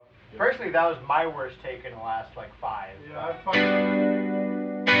Personally, that was my worst take in the last, 5. Yeah, I fucking...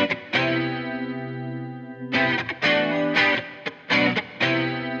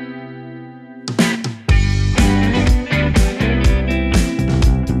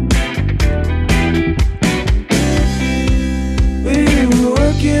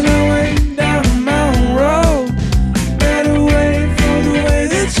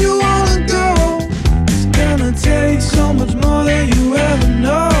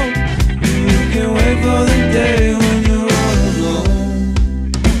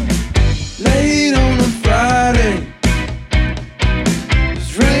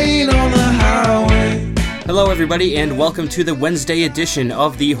 Everybody, and welcome to the Wednesday edition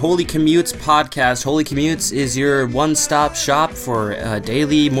of the Holey Commutes podcast. Holey Commutes is your one-stop shop for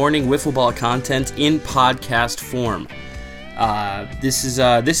daily morning wiffle ball content in podcast form. This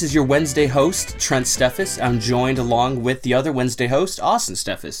is your Wednesday host, Trent Steffes. I'm joined along with the other Wednesday host, Auston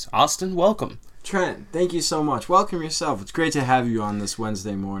Steffes. Auston, welcome. Trent, thank you so much. Welcome yourself. It's great to have you on this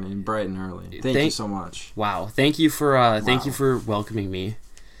Wednesday morning, bright and early. Thank you so much. Wow, thank you for welcoming me.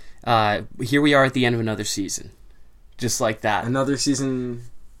 Here we are at the end of another season. Just like that. Another season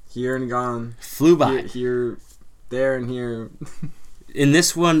here and gone. Flew by. Here, there, and here. In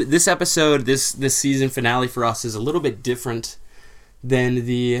this episode, this season finale for us is a little bit different than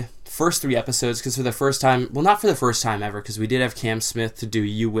the first 3 episodes, because for the first time, well, not for the first time ever, because we did have Cam Smith to do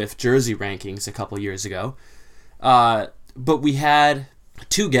UWIF jersey rankings a couple years ago. But we had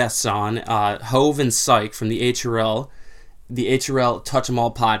 2 guests on, Hove and Syke from the HRL Touch 'em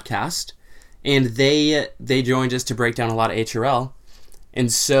All podcast. And they joined us to break down a lot of HRL.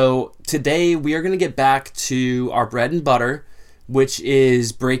 And so today we are going to get back to our bread and butter, which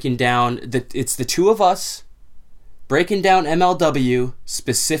is breaking down, it's the 2 of us breaking down MLW,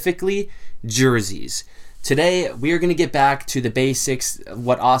 specifically jerseys. Today we are going to get back to the basics,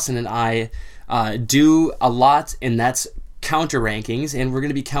 what Austin and I do a lot, and that's counter rankings. And we're going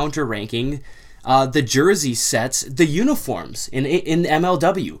to be counter ranking the jersey sets, the uniforms in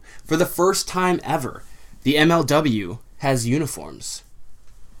MLW. For the first time ever, the MLW has uniforms.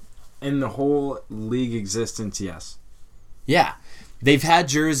 In the whole league existence, yes. Yeah. They've had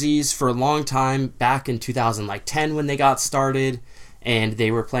jerseys for a long time, back in 2010 when they got started, and they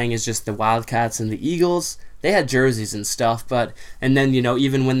were playing as just the Wildcats and the Eagles. They had jerseys and stuff, and then,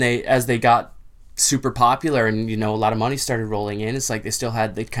 even when as they got super popular and a lot of money started rolling in, it's like they still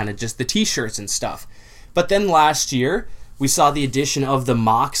had the kind of just the t-shirts and stuff. But then last year we saw the addition of the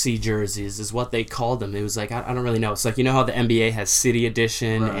Moxie jerseys, is what they called them. It was like, I don't really know, it's like, how the NBA has City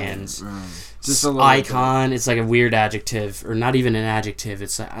Edition and just Icon. It's like a weird adjective, or not even an adjective.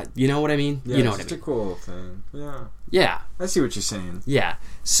 It's you know what I mean? Yeah, you know what I mean. It's a cool thing. Yeah, I see what you're saying. Yeah,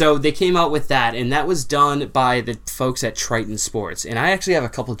 so they came out with that, and that was done by the folks at Triton Sports. And I actually have a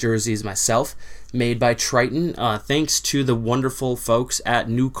couple jerseys myself made by Triton, thanks to the wonderful folks at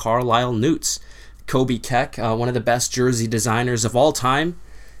New Carlisle Newts. Kobe Keck, one of the best jersey designers of all time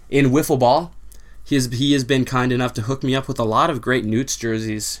in wiffle ball. He has been kind enough to hook me up with a lot of great Newts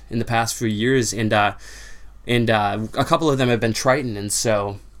jerseys in the past few years, and a couple of them have been Triton, and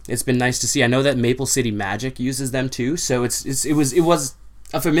so it's been nice to see. I know that Maple City Magic uses them too, so it was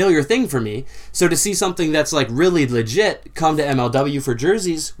a familiar thing for me. So to see something that's like really legit come to MLW for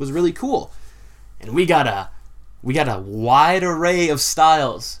jerseys was really cool. And we got a wide array of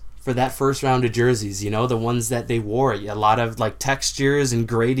styles for that first round of jerseys, the ones that they wore. A lot of like textures and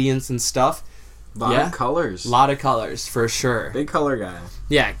gradients and stuff. A lot of colors. A lot of colors, for sure. Big color guy.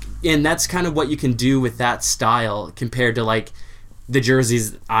 Yeah, and that's kind of what you can do with that style compared to like the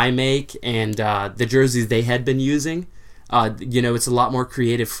jerseys I make and the jerseys they had been using. It's a lot more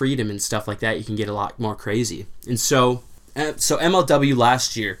creative freedom and stuff like that. You can get a lot more crazy. And so MLW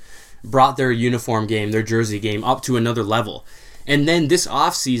last year brought their uniform game, their jersey game, up to another level. And then this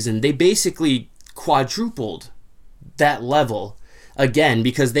offseason, they basically quadrupled that level again,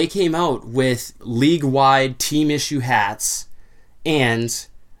 because they came out with league-wide team-issue hats and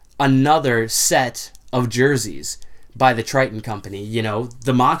another set of jerseys by the Triton company.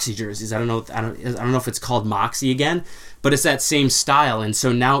 The Moxie jerseys. I don't know if it's called Moxie again, but it's that same style. And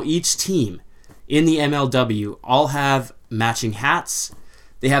so now each team in the MLW all have matching hats.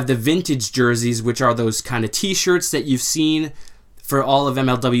 They have the vintage jerseys, which are those kind of t-shirts that you've seen for all of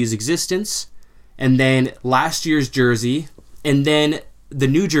MLW's existence. And then last year's jersey, and then the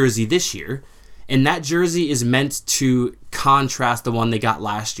new jersey this year. And that jersey is meant to contrast the one they got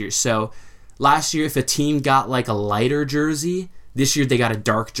last year. So last year, if a team got like a lighter jersey, this year they got a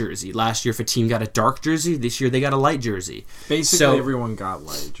dark jersey. Last year, if a team got a dark jersey, this year they got a light jersey. Basically, everyone got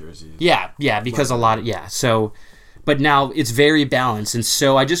light jerseys. Yeah, because a lot of, So But now it's very balanced. And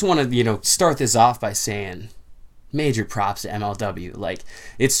so I just want to, start this off by saying major props to MLW. Like,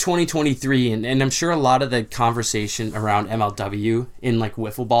 it's 2023, and I'm sure a lot of the conversation around MLW in, like,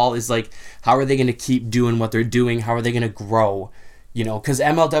 wiffle ball is, like, how are they going to keep doing what they're doing? How are they going to grow? Because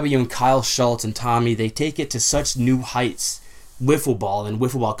MLW and Kyle Schultz and Tommy, they take it to such new heights. Wiffle ball and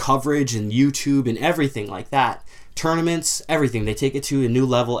wiffle ball coverage and YouTube and everything like that. Tournaments, everything. They take it to a new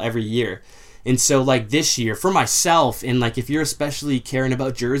level every year. And so, like, this year, for myself, and, like, if you're especially caring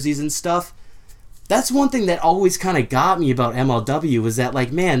about jerseys and stuff, that's one thing that always kind of got me about MLW was that,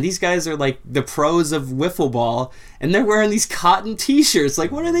 like, man, these guys are, like, the pros of wiffle ball, and they're wearing these cotton t-shirts.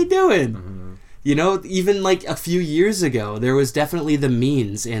 Like, what are they doing? Mm-hmm. Even, like, a few years ago, there was definitely the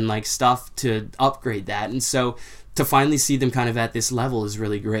means and, like, stuff to upgrade that. And so to finally see them kind of at this level is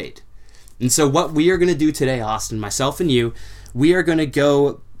really great. And so what we are going to do today, Austin, myself and you, we are going to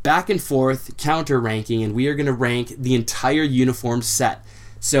go back and forth, counter ranking, and we are going to rank the entire uniform set.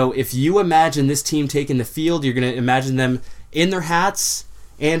 So if you imagine this team taking the field, you're going to imagine them in their hats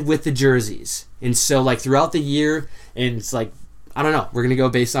and with the jerseys. And so, like, throughout the year, and it's like, I don't know, we're going to go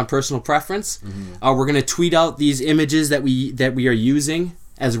based on personal preference. Mm-hmm. We're going to tweet out these images that we are using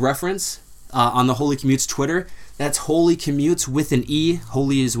as reference on the Holey Commutes Twitter. That's Holey Commutes with an E.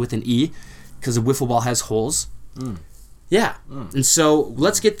 Holey is with an E because a wiffle ball has holes. Yeah. And so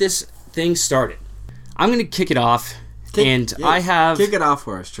let's get this thing started. I'm going to kick it off. Kick it off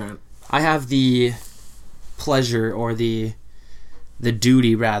for us, Trent. I have the pleasure, or the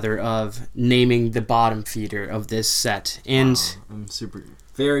duty, rather, of naming the bottom feeder of this set. And I'm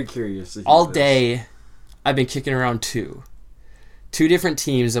very curious to hear all this. Day, I've been kicking around two different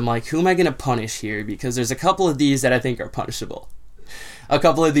teams. I'm like, who am I going to punish here? Because there's a couple of these that I think are punishable. A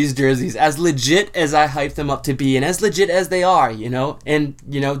couple of these jerseys, as legit as I hype them up to be, and as legit as they are, And,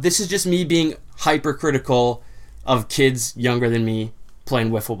 this is just me being hypercritical of kids younger than me playing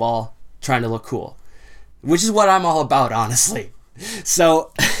wiffle ball, trying to look cool. Which is what I'm all about, honestly.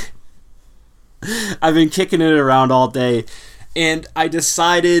 So, I've been kicking it around all day, and I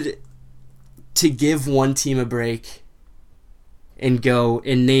decided to give one team a break and go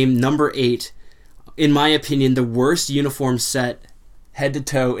and name number 8, in my opinion, the worst uniform set head to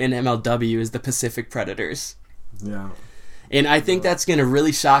toe in MLW is the Pacific Predators. Yeah. And I think that's going to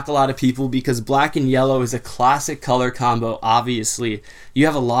really shock a lot of people because black and yellow is a classic color combo, obviously. You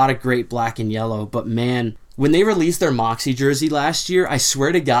have a lot of great black and yellow, but man, when they released their Moxie jersey last year, I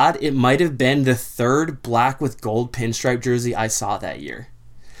swear to God, it might have been the third black with gold pinstripe jersey I saw that year.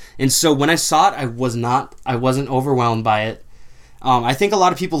 And so when I saw it, I wasn't overwhelmed by it. I think a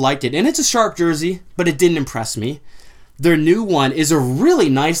lot of people liked it, and it's a sharp jersey, but it didn't impress me. Their new one is a really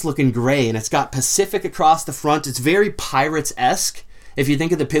nice looking gray, and it's got Pacific across the front. It's very Pirates-esque. If you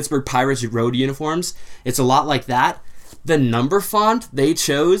think of the Pittsburgh Pirates road uniforms, it's a lot like that. The number font they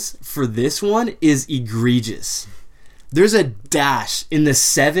chose for this one is egregious. There's a dash in the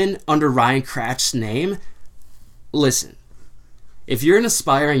 7 under Ryan Kratch's name. Listen, if you're an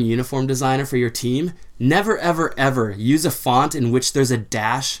aspiring uniform designer for your team, never, ever, ever use a font in which there's a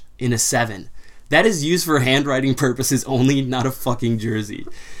dash in a 7. That is used for handwriting purposes only, not a fucking jersey.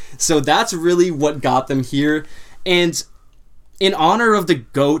 So that's really what got them here. And in honor of the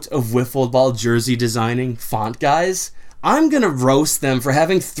GOAT of wiffle ball jersey designing, Font Guys, I'm going to roast them for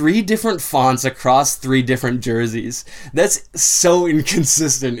having 3 different fonts across 3 different jerseys. That's so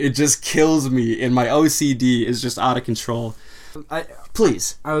inconsistent. It just kills me, and my OCD is just out of control.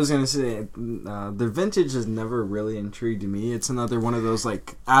 Please. I was going to say, the vintage has never really intrigued me. It's another one of those,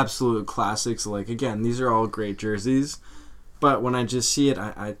 like, absolute classics. Like, again, these are all great jerseys. But when I just see it,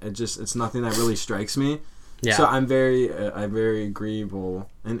 it's nothing that really strikes me. Yeah. So I'm very agreeable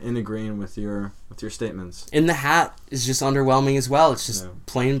and in agreeing with your statements. And the hat is just underwhelming as well. It's just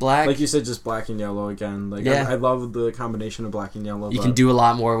plain black. Like you said, just black and yellow again. Like I love the combination of black and yellow. You can do a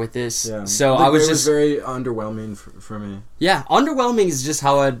lot more with this. Yeah. So it was very underwhelming for me. Yeah, underwhelming is just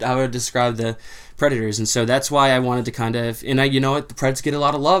how I would describe the Predators, and so that's why I wanted to kind of. And you know what, the Preds get a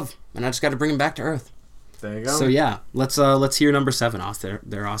lot of love, and I just got to bring them back to earth. There you go. So yeah, let's hear number 7 off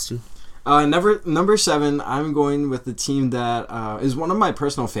there, Austin. Number 7, I'm going with the team that is one of my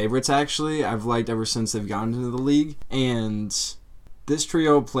personal favorites, actually. I've liked ever since they've gotten into the league. And this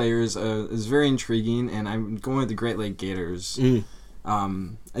trio of players is very intriguing, and I'm going with the Great Lake Gators.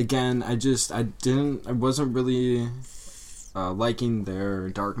 Again, I wasn't really liking their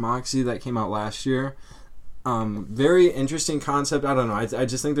Dark Moxie that came out last year. Very interesting concept. I don't know. I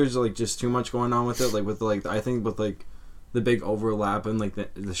just think there's like just too much going on with it. Like with like I think with like the big overlap and like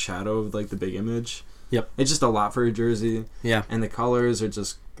the shadow of like the big image. Yep. It's just a lot for a jersey. Yeah. And the colors are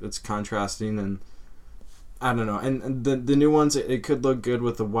just it's contrasting, and I don't know. And the new ones, it could look good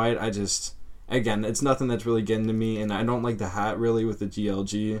with the white. Again, it's nothing that's really getting to me, and I don't like the hat really with the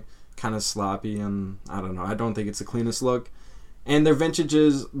GLG. Kind of sloppy, and I don't know. I don't think it's the cleanest look. And their vintage,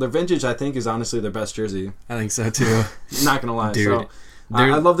 I think, is honestly their best jersey. I think so too. Not gonna lie, dude. So,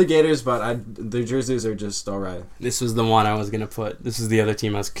 I love the Gators, but their jerseys are just all right. This was the one I was gonna put. This is the other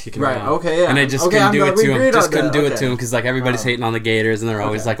team I was kicking right. around. Okay, yeah. And I just couldn't do it to him. Just couldn't do it to him because like everybody's hating on the Gators, and they're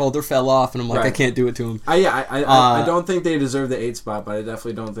always like, "Oh, they fell off," and I'm like, I can't do it to them. I don't think they deserve the 8 spot, but I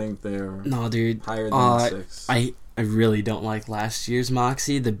definitely don't think they're higher than 6. I really don't like last year's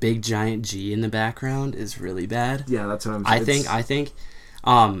Moxie. The big giant G in the background is really bad. Yeah, that's what I'm saying. I think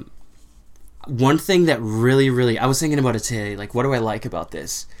one thing that really I was thinking about it today, like what do I like about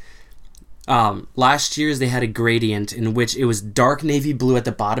this? Last year's they had a gradient in which it was dark navy blue at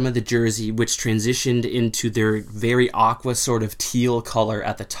the bottom of the jersey, which transitioned into their very aqua sort of teal color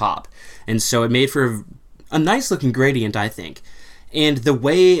at the top. And so it made for a nice looking gradient, I think. And the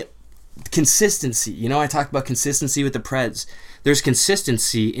way consistency, I talked about consistency with the Preds. There's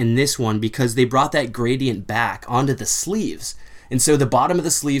consistency in this one because they brought that gradient back onto the sleeves. And so the bottom of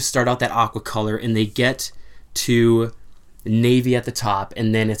the sleeves start out that aqua color and they get to navy at the top,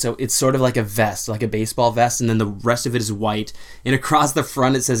 and then it's sort of like a vest, like a baseball vest, and then the rest of it is white. And across the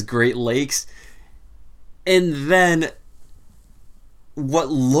front it says Great Lakes. And then what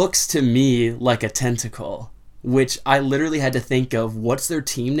looks to me like a tentacle, which I literally had to think of, what's their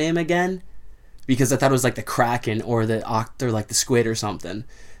team name again? Because I thought it was like the Kraken or like the squid or something.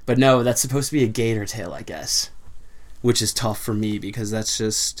 But no, that's supposed to be a gator tail, I guess. Which is tough for me because that's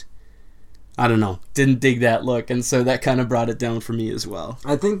just, I don't know, didn't dig that look, and so that kind of brought it down for me as well.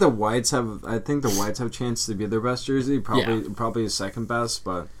 I think the whites have a chance to be their best jersey, probably second best,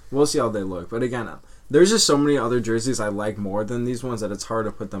 but we'll see how they look. But again, there's just so many other jerseys I like more than these ones that it's hard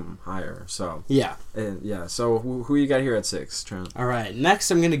to put them higher. So yeah. So who you got here at 6, Trent? All right,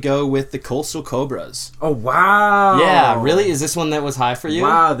 next I'm going to go with the Coastal Cobras. Oh, wow. Yeah, really? Is this one that was high for you?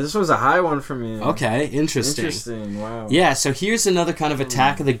 Wow, this was a high one for me. Okay, interesting. Wow. Yeah, so here's another kind of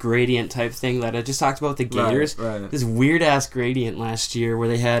attack of the gradient type thing that I just talked about with the Gators. Right. This weird-ass gradient last year where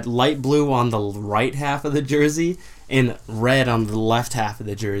they had light blue on the right half of the jersey and red on the left half of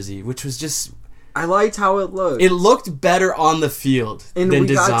the jersey, which was just... I liked how it looked. It looked better on the field than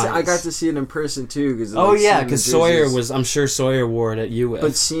designs. I got to see it in person too. Because Sawyer was. I'm sure Sawyer wore it at UF.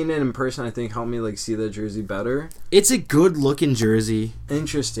 But seeing it in person, I think helped me see the jersey better. It's a good looking jersey.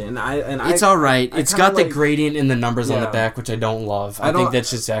 Interesting. It's all right. It's got the gradient and the numbers on the back, which I don't love. I think that's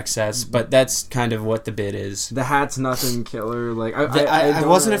just excess, but that's kind of what the bid is. The hat's nothing killer. I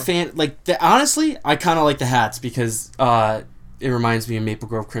wasn't a fan. Honestly, I kind of like the hats because. It reminds me of Maple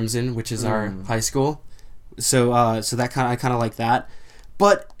Grove Crimson, which is our high school. So that I kind of like that.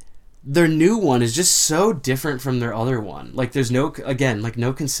 But their new one is just so different from their other one. There's no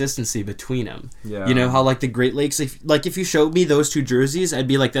consistency between them. Yeah. You know how the Great Lakes, if you showed me those two jerseys, I'd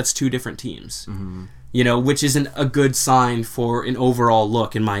be like, that's two different teams. Mm-hmm. Which isn't a good sign for an overall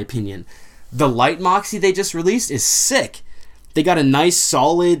look, in my opinion. The light Moxie they just released is sick. They got a nice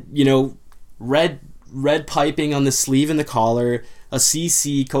solid, red piping on the sleeve and the collar, a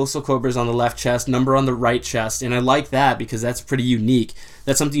CC, Coastal Cobras on the left chest, number on the right chest, and I like that because that's pretty unique.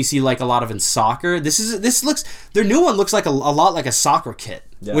 That's something you see a lot of in soccer. Their new one looks a lot like a soccer kit,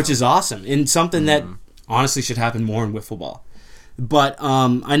 which is awesome, and something that honestly should happen more in wiffle ball. But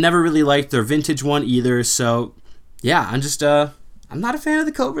I never really liked their vintage one either, so yeah, I'm not a fan of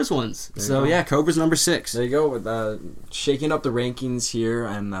the Cobras ones. So yeah, Cobras number 6. There you go, with shaking up the rankings here,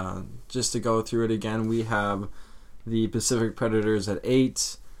 and just to go through it again, we have the Pacific Predators at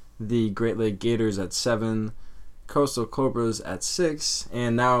 8, the Great Lake Gators at 7, Coastal Cobras at 6,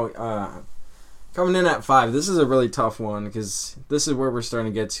 and now coming in at 5. This is a really tough one because this is where we're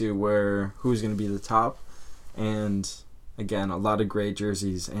starting to get to who's going to be the top, and again, a lot of great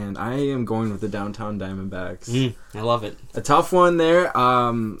jerseys, and I am going with the Downtown Diamondbacks. I love it. A tough one there.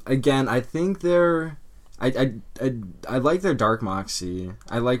 Again, I think they're... I like their dark Moxie.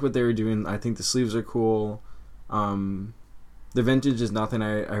 I like what they were doing. I think the sleeves are cool. The vintage is nothing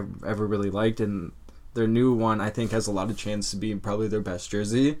I ever really liked, and their new one I think has a lot of chance to be probably their best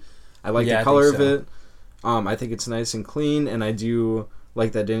jersey. I like the color of it. I think it's nice and clean, and I do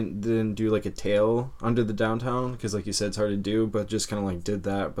like that didn't do a tail under the Downtown because you said it's hard to do, but just kind of did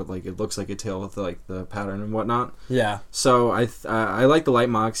that, but it looks like a tail with the pattern and whatnot. Yeah. So I like the light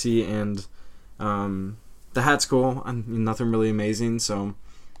Moxie, and the hat's cool. Nothing really amazing. So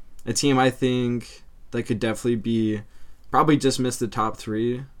a team I think that could definitely probably just miss the top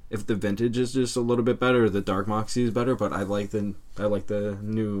 3 if the vintage is just a little bit better, or the dark Moxie is better. But I like the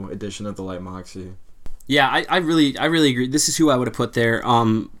new edition of the light Moxie. Yeah, I really agree. This is who I would have put there.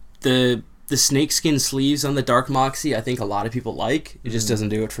 The snakeskin sleeves on the Dark Moxie, I think a lot of people like. It just doesn't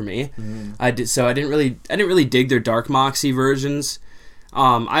do it for me. I didn't really dig their Dark Moxie versions.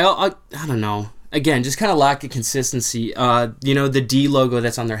 I don't know. Again, just kind of lack of consistency. The D logo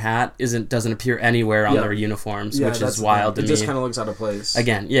that's on their hat doesn't appear anywhere on their uniforms, which is wild to me. It just kind of looks out of place.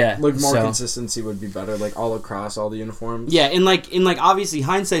 Again, yeah. Like more consistency would be better, like all across all the uniforms. Yeah, and obviously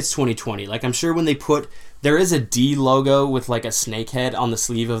hindsight's 2020. Like I'm sure when they there is a D logo with like a snake head on the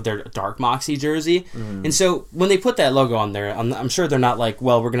sleeve of their Dark Moxie jersey, and so when they put that logo on there, I'm sure they're not like,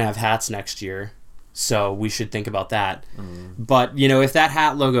 well, we're gonna have hats next year, so we should think about that. But if that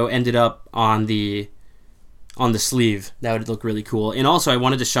hat logo ended up on the sleeve, that would look really cool. And also, I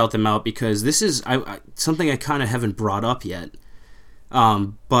wanted to shout them out because this is something I kind of haven't brought up yet,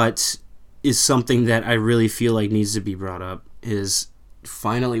 but is something that I really feel like needs to be brought up. Is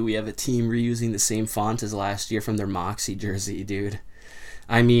finally we have a team reusing the same font as last year from their Moxie jersey, dude.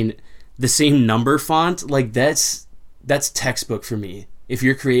 I mean, the same number font, like that's textbook for me. If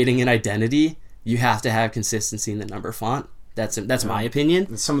you're creating an identity, you have to have consistency in the number font. That's my opinion.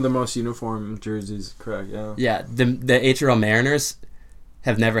 It's some of the most uniform jerseys, correct? Yeah. Yeah, the HRL Mariners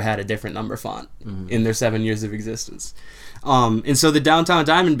have never had a different number font in their 7 years of existence. And so the Downtown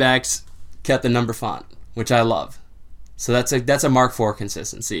Diamondbacks kept the number font, which I love. So that's a Mark IV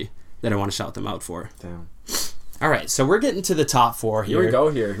consistency that I want to shout them out for. Damn. All right, so we're getting to the top four here. Here we go.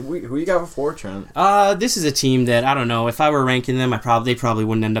 Here, who you got for Trent? This is a team that I don't know if I were ranking them, they probably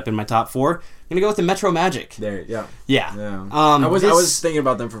wouldn't end up in my top four. I'm gonna go with the Metro Magic. There, yeah. I was thinking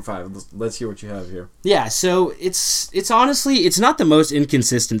about them for 5. Let's hear what you have here. Yeah, so it's honestly it's not the most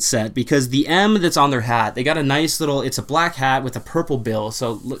inconsistent set because the M that's on their hat, they got a nice little. It's a black hat with a purple bill,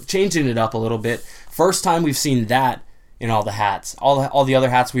 so changing it up a little bit. First time we've seen that in all the hats. All the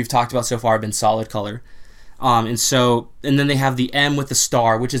other hats we've talked about so far have been solid color. And then they have the M with the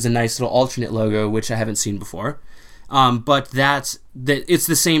star, which is a nice little alternate logo, which I haven't seen before. But it's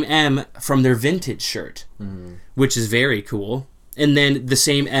the same M from their vintage shirt, which is very cool. And then the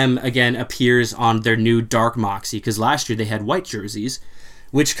same M again appears on their new Dark Moxie, because last year they had white jerseys,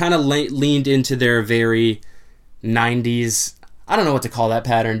 which kind of leaned into their very 90s, I don't know what to call that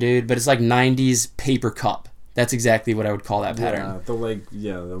pattern, dude, but it's like 90s paper cup. That's exactly what I would call that pattern.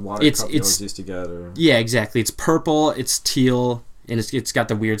 Yeah, the water cup you always used to get. Yeah, exactly. It's purple, it's teal, and it's got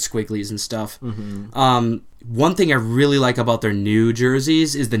the weird squigglies and stuff. One thing I really like about their new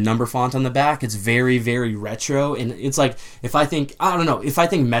jerseys is the number font on the back. It's very, very retro, and it's like if I think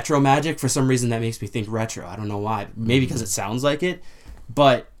Metro Magic, for some reason that makes me think retro. I don't know why. Maybe because it sounds like it,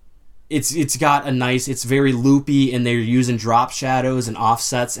 but it's got a nice. It's very loopy, and they're using drop shadows and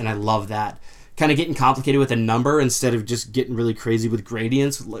offsets, and I love that. Kind of getting complicated with a number instead of just getting really crazy with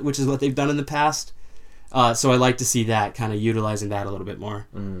gradients, which is what they've done in the past. So I like to see that, kind of utilizing that a little bit more.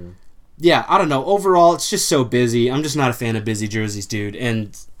 Yeah, I don't know. Overall, it's just so busy. I'm just not a fan of busy jerseys, dude.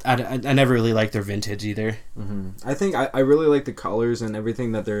 And I never really liked their vintage either. I think I really like the colors and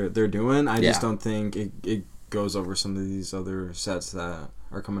everything that they're doing. I just don't think it goes over some of these other sets that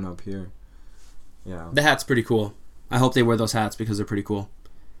are coming up here. Yeah. The hat's pretty cool. I hope they wear those hats because they're pretty cool.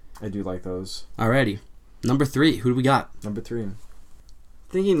 I do like those. Alrighty. Number 3. Who do we got? Number 3.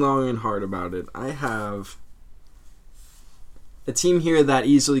 Thinking long and hard about it, I have a team here that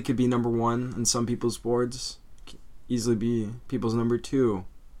easily could be number 1 in some people's boards. Easily be people's number 2.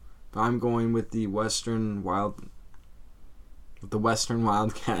 But I'm going with the Western Wildcats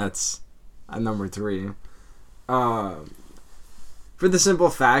at number 3. For the simple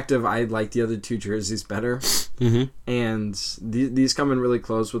fact of I like the other 2 jerseys better. And these come in really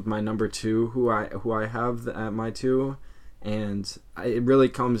close with my number 2, who I have at my 2, and it really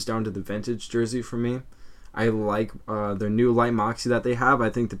comes down to the vintage jersey for me. I like their new light Moxie that they have.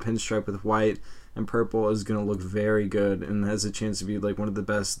 I think the pinstripe with white and purple is going to look very good and has a chance to be like one of the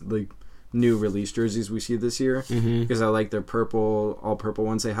best like new release jerseys we see this year, because I like their all purple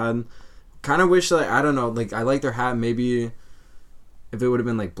ones they had. Kind of wish I don't know, like I like their hat. Maybe if it would have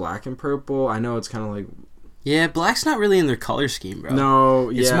been like black and purple. I know it's kind of like. Yeah, black's not really in their color scheme, bro. No,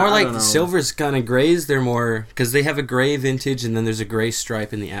 yeah. It's more like the silver's kind of grays. They're more. Because they have a gray vintage, and then there's a gray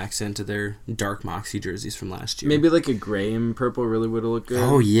stripe in the accent of their Dark Moxie jerseys from last year. Maybe like a gray and purple really would have looked good.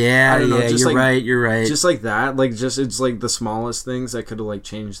 Oh, yeah. You're right. Just like that. Like, it's like the smallest things that could have like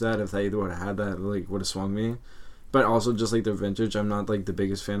changed that if they would have had that, like, would have swung me. But also just like their vintage, I'm not like the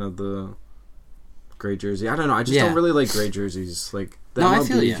biggest fan of the gray jersey. I don't know. I just don't really like gray jerseys. Like the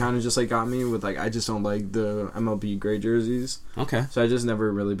MLB kind of just like got me with like I just don't like the MLB gray jerseys. Okay. So I just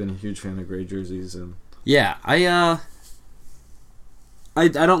never really been a huge fan of gray jerseys and. Yeah, I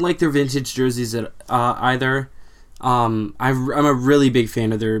don't like their vintage jerseys either. I'm a really big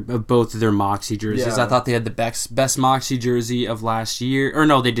fan of both of their Moxie jerseys. Yeah. I thought they had the best Moxie jersey of last year. Or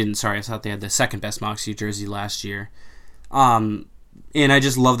no, they didn't. Sorry, I thought they had the second best Moxie jersey last year. And I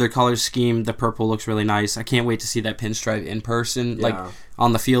just love their color scheme. The purple looks really nice. I can't wait to see that pinstripe in person, like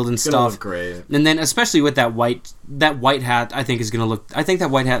on the field and stuff. It's gonna look great. And then especially with that white hat, I think that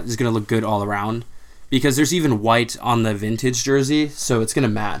white hat is gonna look good all around, because there's even white on the vintage jersey, so it's gonna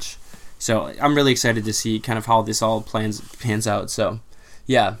match. So I'm really excited to see kind of how this all pans out. So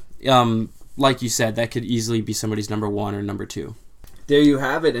yeah, like you said, that could easily be somebody's number 1 or number 2. There you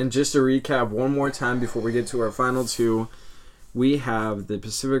have it. And just to recap one more time before we get to our final 2. We have the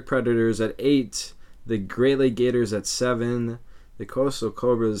Pacific Predators at 8, the Great Lake Gators at 7, the Coastal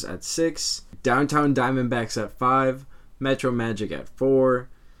Cobras at 6, Downtown Diamondbacks at 5, Metro Magic at 4,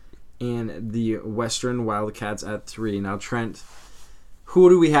 and the Western Wildcats at 3. Now, Trent, who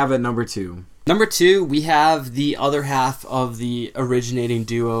do we have at number 2? Number 2, we have the other half of the originating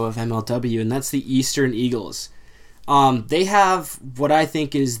duo of MLW, and that's the Eastern Eagles. They have what I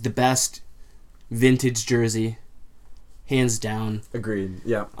think is the best vintage jersey, hands down. Agreed.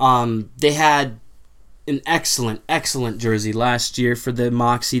 Yeah. They had an excellent jersey last year for the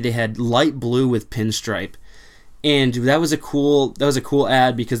Moxie. They had light blue with pinstripe, and that was a cool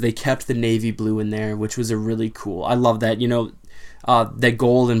ad because they kept the navy blue in there, which was a really cool. I love that. That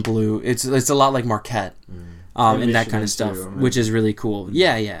gold and blue. It's a lot like Marquette, and that kind of stuff, which is really cool.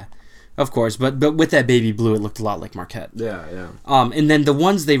 Yeah. Of course, but with that baby blue, it looked a lot like Marquette. Yeah. And then the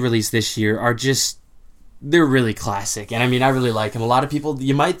ones they released this year are they're really classic, and I mean, I really like them. A lot of people,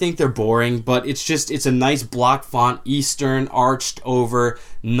 you might think they're boring, but it's a nice block font, Eastern, arched over,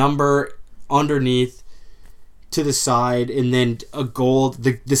 number underneath to the side, and then a gold,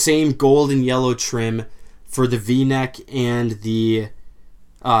 the same gold and yellow trim for the V-neck and the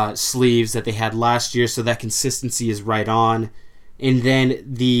sleeves that they had last year, so that consistency is right on. And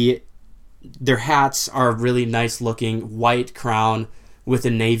then their hats are really nice looking, white crown with a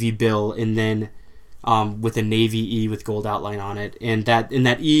navy bill, and then with a navy E with gold outline on it, and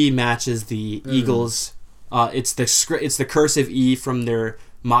that E matches the Eagles. It's the cursive E from their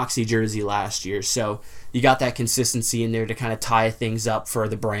Moxie jersey last year, so you got that consistency in there to kind of tie things up for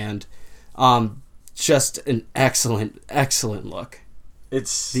the brand. Just an excellent look.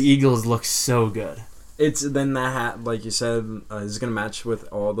 The Eagles look so good. Then that hat, like you said, is gonna match with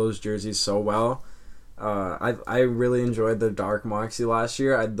all those jerseys so well. I really enjoyed the dark Moxie last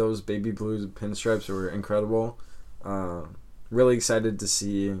year. Those baby blue pinstripes were incredible. Really excited to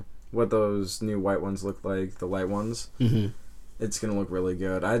see what those new white ones look like, the light ones. Mm-hmm. It's going to look really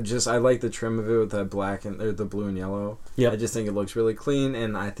good. I like the trim of it with that black and the blue and yellow. Yep. I just think it looks really clean,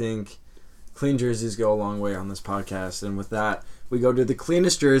 and I think clean jerseys go a long way on this podcast. And with that, we go to the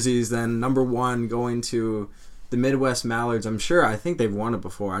cleanest jerseys. Then number 1 going to the Midwest Mallards. I think they've won it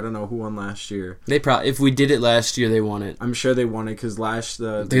before. I don't know who won last year. If we did it last year, they won it. I'm sure they won it because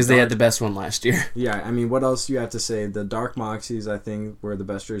they had the best one last year. Yeah, I mean, what else do you have to say? The dark Moxies, I think, were the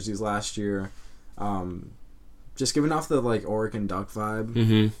best jerseys last year. Just giving off the Oregon Duck vibe.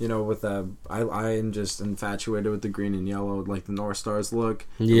 Mm-hmm. With I am just infatuated with the green and yellow, like the North Stars look,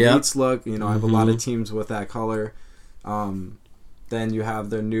 the yep. Leafs look. I have a lot of teams with that color. Then you have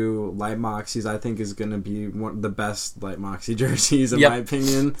their new light Moxies. I think is going to be one of the best light Moxie jerseys in my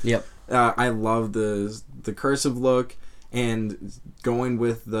opinion. Yep. I love the cursive look and going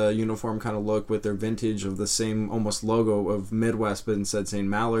with the uniform kind of look with their vintage of the same almost logo of Midwest, but instead saying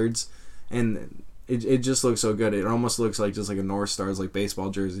Mallards, and it just looks so good. It almost looks like just like a North Stars baseball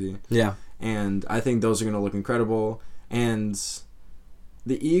jersey. Yeah. And I think those are going to look incredible. And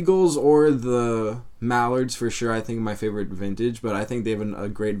the Eagles or the Mallards for sure, I think my favorite vintage, but I think they have a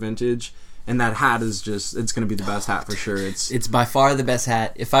great vintage. And that hat is it's going to be the best hat for sure. It's by far the best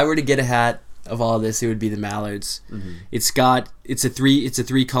hat. If I were to get a hat of all of this, it would be the Mallards. Mm-hmm. It's a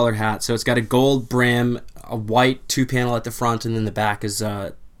three color hat. So it's got a gold brim, a white 2-panel at the front, and then the back is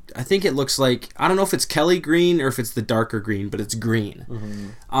I think it looks like, I don't know if it's Kelly green or if it's the darker green, but it's green.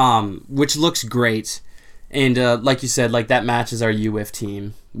 Mm-hmm. Which looks great. And like you said, that matches our UF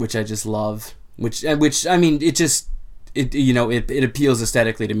team, which I just love. Which I mean, it appeals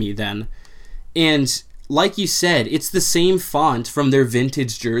aesthetically to me then. And like you said, it's the same font from their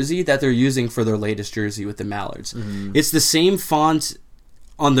vintage jersey that they're using for their latest jersey with the Mallards. Mm-hmm. It's the same font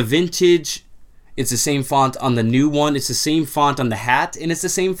on the vintage. It's the same font on the new one. It's the same font on the hat, and it's the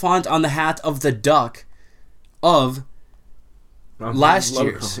same font on the hat of the duck of last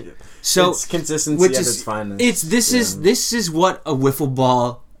year's. So it's consistency at its finest. This is what a wiffle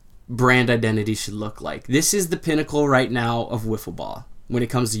ball brand identity should look like. This is the pinnacle right now of wiffle ball. when it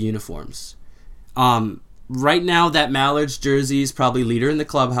comes to uniforms. Right now, that Mallards jersey is probably leader in the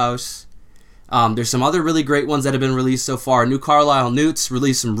clubhouse. There's some other really great ones that have been released so far. New Carlisle Newts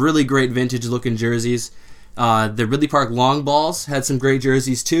released some really great vintage-looking jerseys. The Ridley Park Long Balls had some great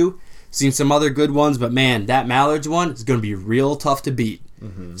jerseys too. Seen some other good ones, but man, that Mallards one is going to be real tough to beat.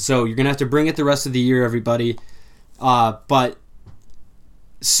 Mm-hmm. So you're going to have to bring it the rest of the year, everybody. So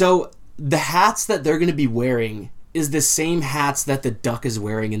the hats that they're going to be wearing is the same hats that the Duck is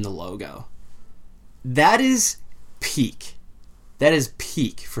wearing in the logo. That is peak. That is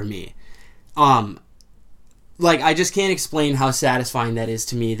peak for me. I just can't explain how satisfying that is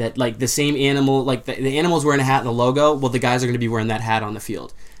to me, that like the same animal, like the animal's wearing a hat in the logo, well, the guys are going to be wearing that hat on the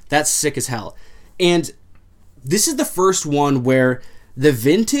field. That's sick as hell. And this is the first one where the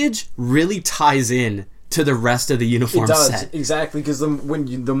vintage really ties in to the rest of the uniform set. Exactly, because the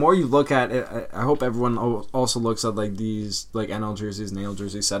more you look at it, I hope everyone also looks at like these like NL jerseys and AL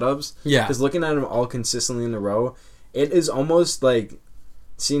jersey setups. Yeah. Because looking at them all consistently in a row, it is almost like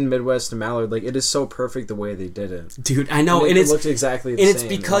seeing Midwest to Mallard. Like, it is so perfect the way they did it. Dude, I know, and it looks exactly the same. And it's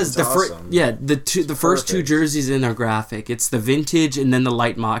because the first two jerseys in our graphic, it's the vintage and then the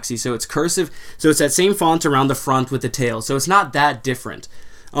light Moxie. So it's cursive. So it's that same font around the front with the tail. So it's not that different.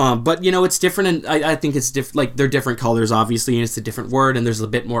 But, you know, it's different, and I think it's like they're different colors, obviously, and it's a different word, and there's a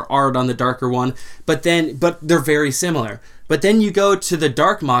bit more art on the darker one, but they're very similar. But then you go to the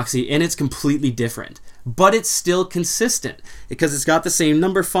dark Moxie, and it's completely different. But it's still consistent, because it's got the same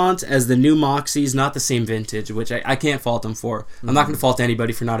number font as the new Moxies, not the same vintage, which I can't fault them for. Mm-hmm. I'm not going to fault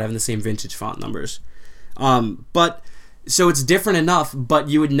anybody for not having the same vintage font numbers. But, so it's different enough, but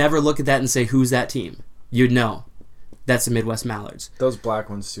you would never look at that and say, who's that team? You'd know. That's the Midwest Mallards. Those black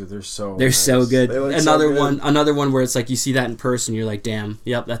ones too, they're so good. Another one where it's like you see that in person, you're like, damn,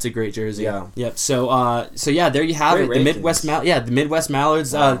 yep, that's a great jersey. Yeah. Yep. So yeah, there you have great it. Rankings. The Midwest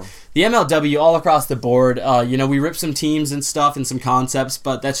Mallards. Wow. The MLW all across the board. You know, we rip some teams and stuff and some concepts,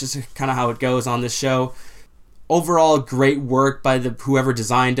 but that's just kind of how it goes on this show. Overall, great work by whoever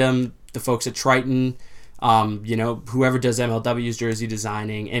designed them, the folks at Triton. You know, whoever does MLW's jersey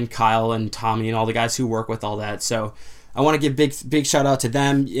designing, and Kyle and Tommy and all the guys who work with all that. So I want to give big shout out to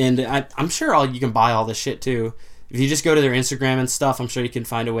them, and I'm sure you can buy all this shit too. If you just go to their Instagram and stuff, I'm sure you can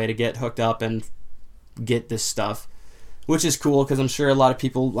find a way to get hooked up and get this stuff, which is cool because I'm sure a lot of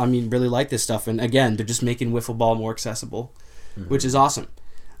people, really like this stuff. And again, they're just making wiffle ball more accessible, which is awesome.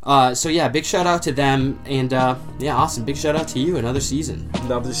 So yeah, big shout out to them, and Austin, big shout out to you. Another season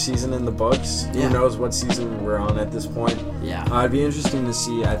in the books. Yeah. Who knows what season we're on at this point? Yeah, it'd be interesting to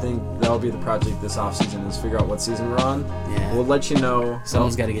see. I think that'll be the project this off season, is figure out what season we're on. Yeah, we'll let you know.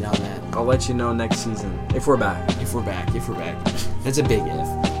 Someone's got to get on that. I'll let you know next season if we're back. If we're back, that's a big if.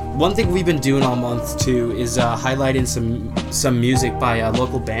 One thing we've been doing all month too is highlighting some music by a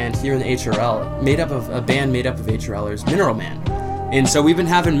local band here in the HRL, a band made up of HRLers, Mineral Man. And so we've been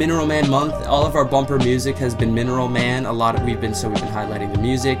having Mineral Man month. All of our bumper music has been Mineral Man. We've been highlighting the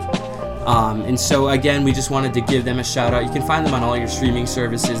music. And so again, we just wanted to give them a shout out. You can find them on all your streaming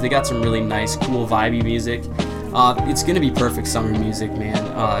services. They got some really nice, cool, vibey music. It's gonna be perfect summer music, man.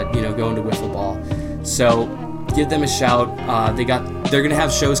 Going to wiffle ball. So give them a shout. They're gonna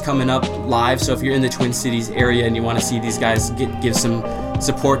have shows coming up live. So if you're in the Twin Cities area and you want to see these guys give some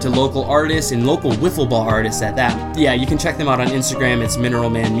support to local artists and local wiffle ball artists at that. Yeah, you can check them out on Instagram. It's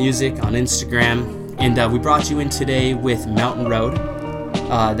Mineral Man Music on Instagram. And we brought you in today with Mountain Road.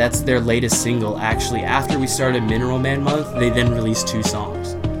 That's their latest single, actually. After we started Mineral Man Month, they then released 2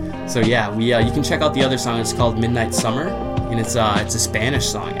 songs. So yeah, you can check out the other song. It's called Midnight Summer, and it's a Spanish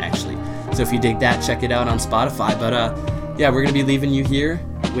song, actually. So if you dig that, check it out on Spotify. But we're gonna be leaving you here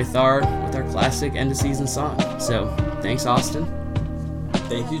with our classic end of season song. So thanks, Austin.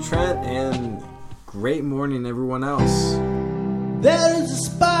 Thank you, Trent, and great morning, everyone else. There is a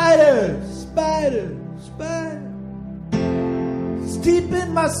spider. It's deep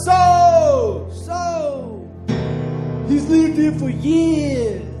in my soul. He's lived here for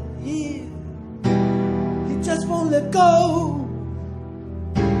years. He just won't let go.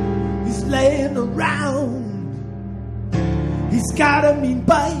 He's laying around. He's got a mean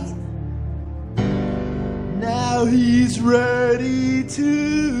bite. Now he's ready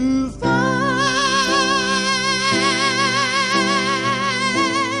to fight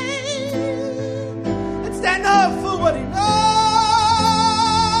and stand up for what he knows.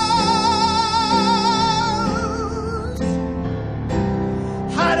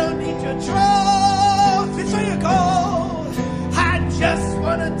 I don't need your trophies or your gold. I just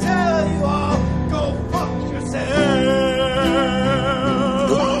want to tell you all, go fuck yourself.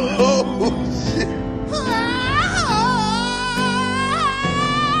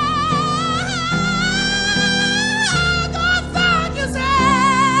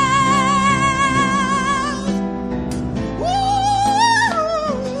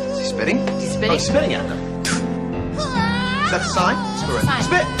 spitting? Oh, spitting at them. Is that a sign? Screw it. Sign.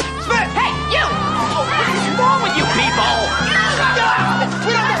 Spit! Spit! Hey, you!